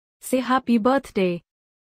say happy birthday.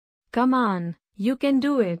 Come on, you can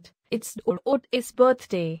do it. It's Dorothee's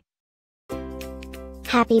birthday.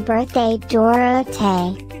 Happy birthday,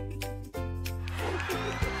 Dorothee.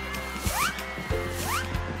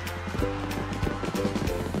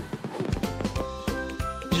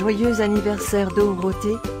 Joyeux anniversaire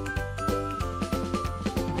Dorothée.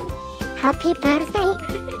 Happy birthday,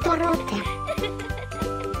 Dorothee.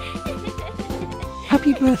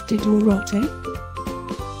 Happy birthday, Dorothee.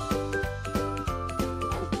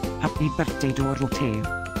 Happy birthday, Dorothee.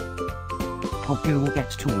 Hope you will get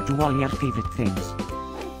to do all your favorite things.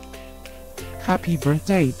 Happy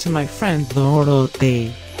birthday to my friend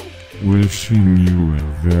Dorothee. Wishing you a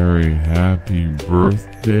very happy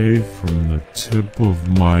birthday from the tip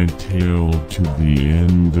of my tail to the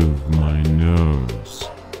end of my nose.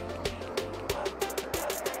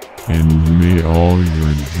 And may all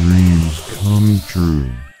your dreams come true.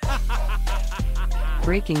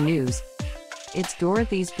 Breaking news. It's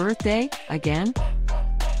Dorothee's birthday, again?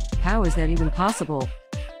 How is that even possible?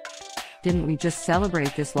 Didn't we just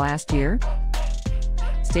celebrate this last year?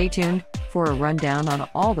 Stay tuned for a rundown on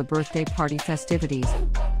all the birthday party festivities.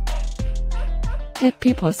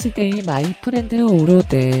 Happy birthday, my friend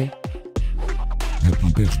Dorothee.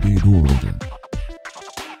 Happy birthday, Dorothee.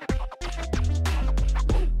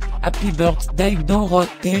 Happy birthday,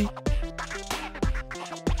 Dorothee.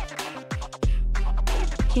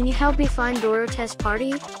 Can you help me find Dorothee's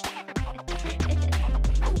party?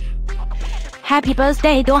 Happy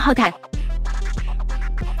birthday, Dorothee.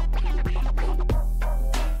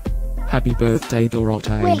 Happy birthday,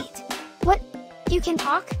 Dorothee. Wait, what? You can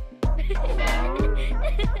talk?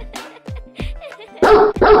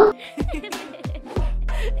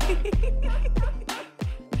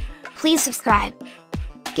 Please subscribe,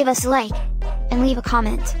 give us a like, and leave a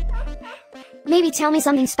comment. Maybe tell me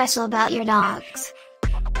something special about your dogs.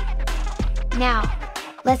 Now,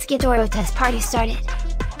 let's get Dorothee's party started.